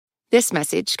This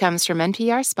message comes from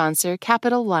NPR sponsor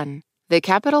Capital One. The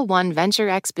Capital One Venture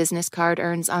X business card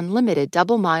earns unlimited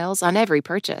double miles on every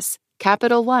purchase.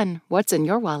 Capital One, what's in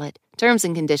your wallet? Terms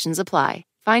and conditions apply.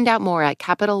 Find out more at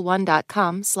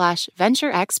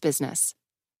CapitalOne.com/VentureXBusiness.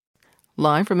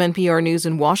 Live from NPR News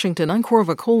in Washington, I'm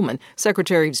Corva Coleman.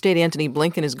 Secretary of State Antony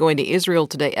Blinken is going to Israel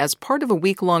today as part of a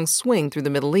week-long swing through the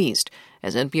Middle East.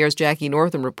 As NPR's Jackie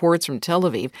Northam reports from Tel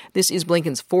Aviv, this is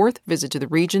Blinken's fourth visit to the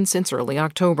region since early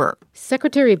October.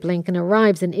 Secretary Blinken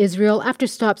arrives in Israel after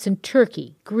stops in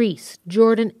Turkey, Greece,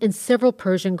 Jordan, and several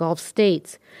Persian Gulf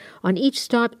states. On each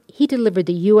stop, he delivered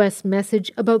the U.S.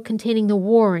 message about containing the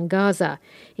war in Gaza,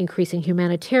 increasing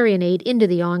humanitarian aid into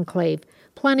the enclave,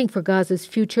 planning for Gaza's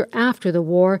future after the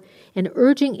war, and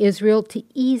urging Israel to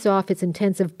ease off its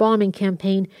intensive bombing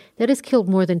campaign that has killed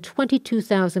more than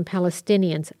 22,000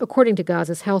 Palestinians, according to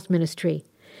Gaza's health ministry.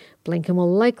 Blinken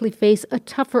will likely face a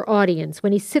tougher audience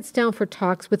when he sits down for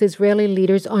talks with Israeli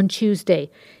leaders on Tuesday,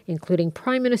 including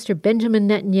Prime Minister Benjamin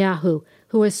Netanyahu,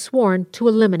 who has sworn to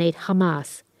eliminate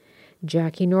Hamas.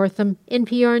 Jackie Northam,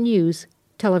 NPR News,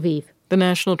 Tel Aviv. The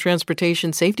National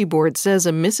Transportation Safety Board says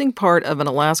a missing part of an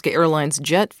Alaska Airlines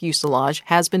jet fuselage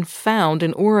has been found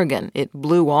in Oregon. It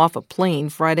blew off a plane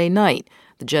Friday night.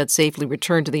 The jet safely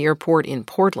returned to the airport in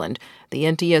Portland. The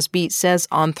NTSB says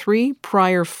on 3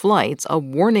 prior flights, a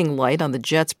warning light on the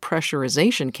jet's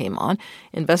pressurization came on.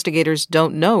 Investigators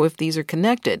don't know if these are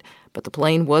connected, but the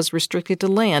plane was restricted to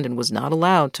land and was not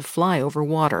allowed to fly over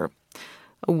water.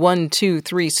 A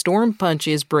 1-2-3 storm punch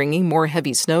is bringing more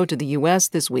heavy snow to the U.S.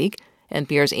 this week.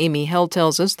 NPR's Amy Held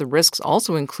tells us the risks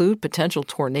also include potential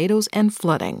tornadoes and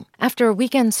flooding. After a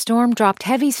weekend storm dropped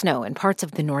heavy snow in parts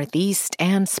of the Northeast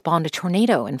and spawned a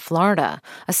tornado in Florida,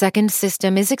 a second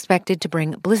system is expected to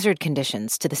bring blizzard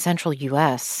conditions to the central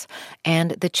U.S.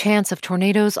 and the chance of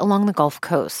tornadoes along the Gulf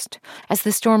Coast. As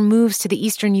the storm moves to the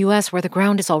eastern U.S. where the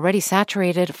ground is already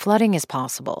saturated, flooding is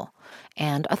possible.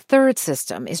 And a third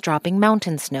system is dropping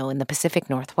mountain snow in the Pacific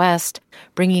Northwest,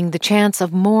 bringing the chance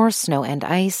of more snow and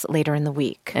ice later in the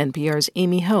week. NPR's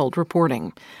Amy Held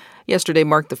reporting. Yesterday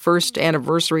marked the first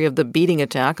anniversary of the beating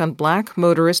attack on black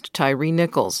motorist Tyree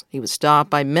Nichols. He was stopped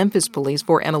by Memphis police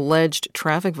for an alleged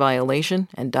traffic violation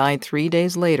and died 3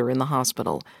 days later in the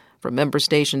hospital. From member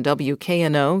station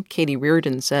WKNO, Katie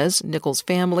Reardon says Nichols'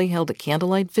 family held a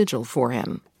candlelight vigil for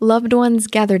him. Loved ones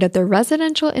gathered at the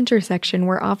residential intersection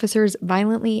where officers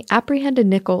violently apprehended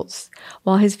Nichols.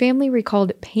 While his family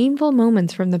recalled painful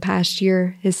moments from the past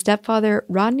year, his stepfather,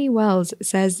 Rodney Wells,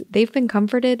 says they've been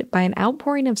comforted by an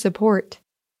outpouring of support.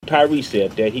 Tyree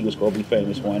said that he was going to be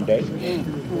famous one day.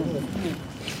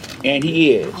 And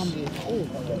he is.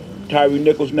 Tyree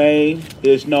Nichols' name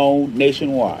is known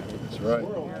nationwide. That's right.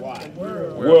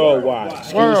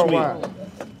 Worldwide. Worldwide.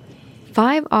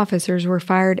 5 officers were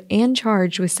fired and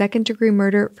charged with second-degree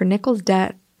murder for Nichols'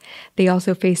 death. They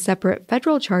also face separate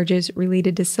federal charges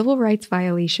related to civil rights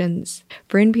violations.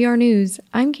 For NPR News,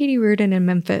 I'm Katie Reardon in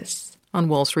Memphis. On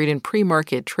Wall Street and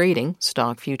pre-market trading,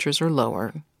 stock futures are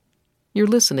lower. You're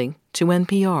listening to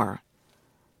NPR.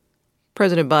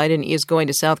 President Biden is going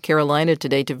to South Carolina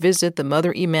today to visit the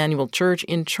Mother Emanuel Church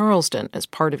in Charleston as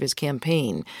part of his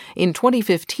campaign. In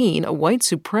 2015, a white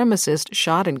supremacist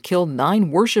shot and killed 9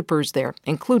 worshipers there,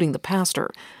 including the pastor.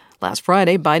 Last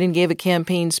Friday, Biden gave a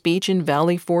campaign speech in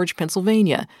Valley Forge,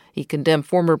 Pennsylvania. He condemned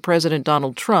former President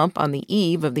Donald Trump on the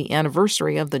eve of the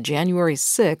anniversary of the January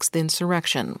 6th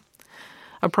insurrection.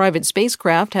 A private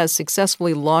spacecraft has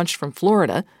successfully launched from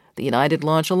Florida. The United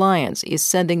Launch Alliance is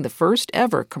sending the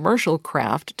first-ever commercial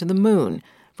craft to the moon.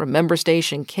 From member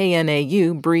station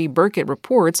KNAU, Bree Burkett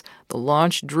reports the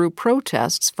launch drew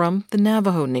protests from the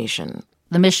Navajo Nation.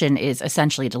 The mission is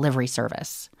essentially a delivery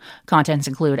service. Contents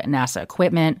include NASA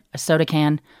equipment, a soda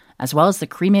can, as well as the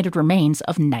cremated remains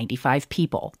of 95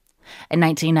 people. In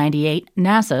 1998,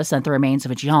 NASA sent the remains of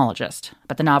a geologist,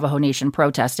 but the Navajo Nation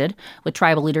protested, with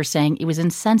tribal leaders saying it was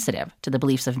insensitive to the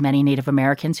beliefs of many Native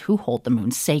Americans who hold the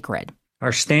moon sacred.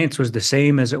 Our stance was the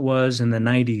same as it was in the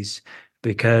 90s,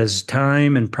 because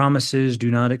time and promises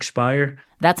do not expire.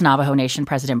 That's Navajo Nation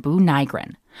President Boo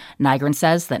Nygren. Nygren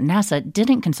says that NASA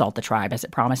didn't consult the tribe as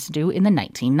it promised to do in the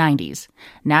 1990s.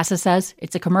 NASA says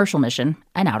it's a commercial mission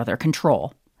and out of their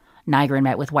control. Nygren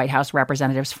met with White House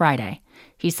representatives Friday.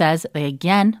 He says they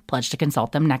again pledged to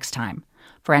consult them next time.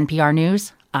 For NPR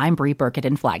News, I'm Bree Burkett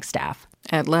in Flagstaff.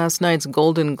 At last night's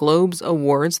Golden Globes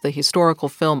Awards, the historical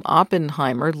film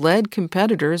Oppenheimer led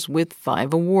competitors with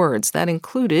 5 awards. That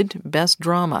included Best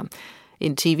Drama.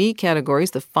 In TV categories,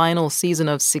 the final season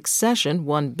of Succession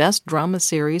won Best Drama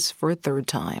Series for a third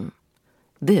time.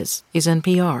 This is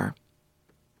NPR.